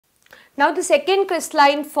Now the second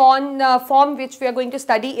crystalline form which we are going to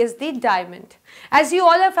study is the diamond. As you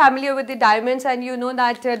all are familiar with the diamonds and you know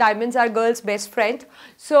that diamonds are girls' best friend.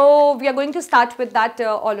 So we are going to start with that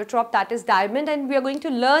allotrop, that is diamond, and we are going to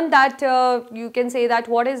learn that you can say that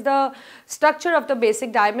what is the structure of the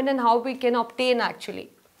basic diamond and how we can obtain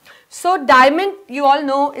actually. So diamond, you all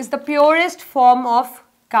know, is the purest form of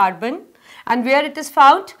carbon, and where it is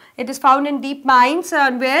found? It is found in deep mines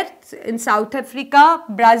and where? In South Africa,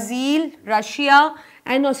 Brazil, Russia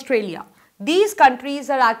and Australia. These countries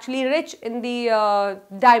are actually rich in the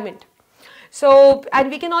diamond. So, and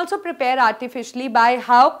we can also prepare artificially by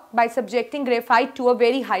how? By subjecting graphite to a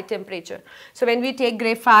very high temperature. So, when we take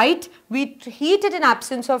graphite, we heat it in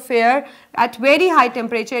absence of air at very high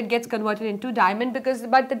temperature, it gets converted into diamond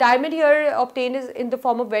but the diamond here obtained is in the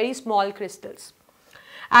form of very small crystals.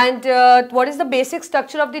 And what is the basic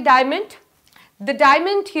structure of the diamond? The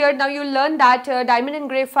diamond here, now you learn that diamond and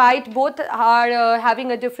graphite both are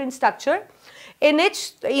having a different structure. In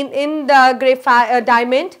the graphite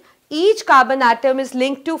diamond, each carbon atom is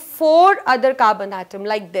linked to 4 other carbon atoms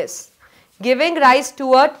like this, giving rise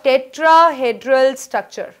to a tetrahedral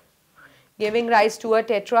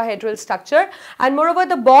structure. And moreover,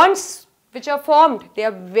 the bonds which are formed, they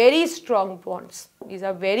are very strong bonds. These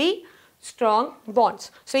are very strong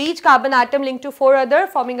bonds. So each carbon atom linked to 4 other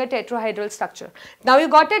forming a tetrahedral structure. Now you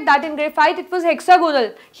got it that in graphite it was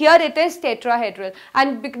hexagonal, here it is tetrahedral,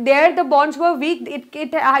 and there the bonds were weak,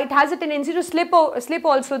 it has a tendency to slip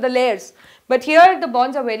also the layers, but here the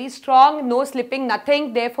bonds are very strong, no slipping,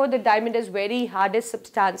 nothing, therefore the diamond is very hardest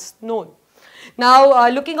substance known. Now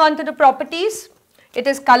looking on to the properties, it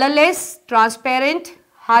is colorless, transparent,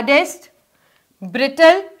 hardest,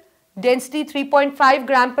 brittle, density 3.5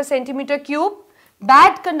 gram per centimeter cube,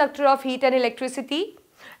 bad conductor of heat and electricity.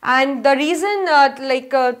 And the reason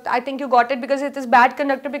I think you got it because it is bad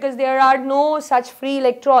conductor because there are no such free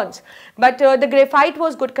electrons, but the graphite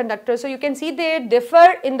was good conductor. So you can see they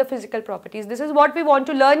differ in the physical properties. This is what we want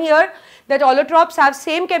to learn here, that allotrops have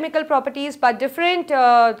same chemical properties but different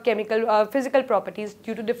physical properties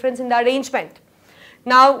due to difference in the arrangement.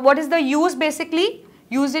 Now what is the use basically?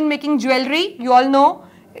 Used in making jewelry, you all know.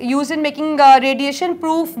 Used in making radiation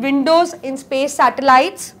proof windows in space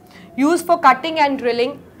satellites, used for cutting and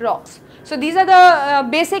drilling rocks. So these are the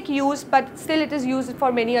basic use, but still it is used for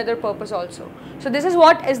many other purpose also. So this is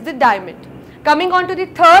what is the diamond. Coming on to the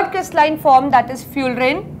third crystalline form, that is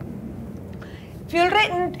fullerene.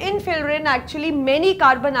 In fullerene actually many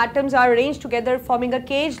carbon atoms are arranged together forming a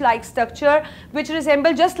cage like structure which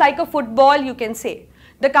resemble just like a football, you can say.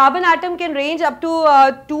 The carbon atom can range up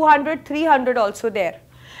to 200, 300 also there.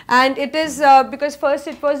 And it is because first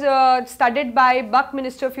it was studied by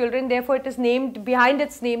Buckminster fullerene, therefore it is named behind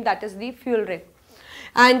its name, that is the fullerene.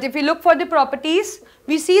 And if we look for the properties,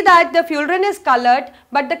 we see that the fullerene is colored,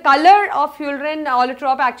 but the color of fullerene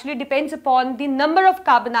allotrop actually depends upon the number of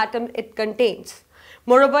carbon atoms it contains.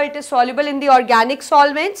 Moreover, it is soluble in the organic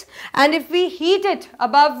solvents, and if we heat it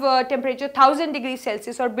above temperature 1000 degrees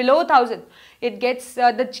Celsius or below 1000, it gets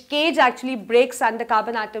the cage actually breaks and the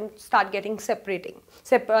carbon atoms start getting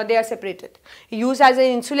they are separated. Used as an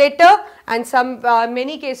insulator, and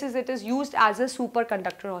many cases it is used as a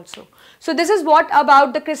superconductor also. So this is what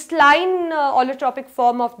about the crystalline allotropic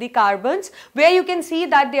form of the carbons, where you can see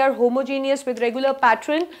that they are homogeneous with regular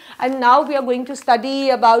pattern. And now we are going to study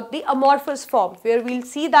about the amorphous form, where we will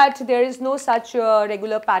see that there is no such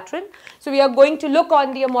regular pattern. So we are going to look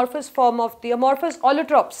on the amorphous form of the amorphous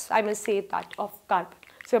allotrops, I must say that, of carbon.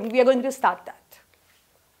 So we are going to start that.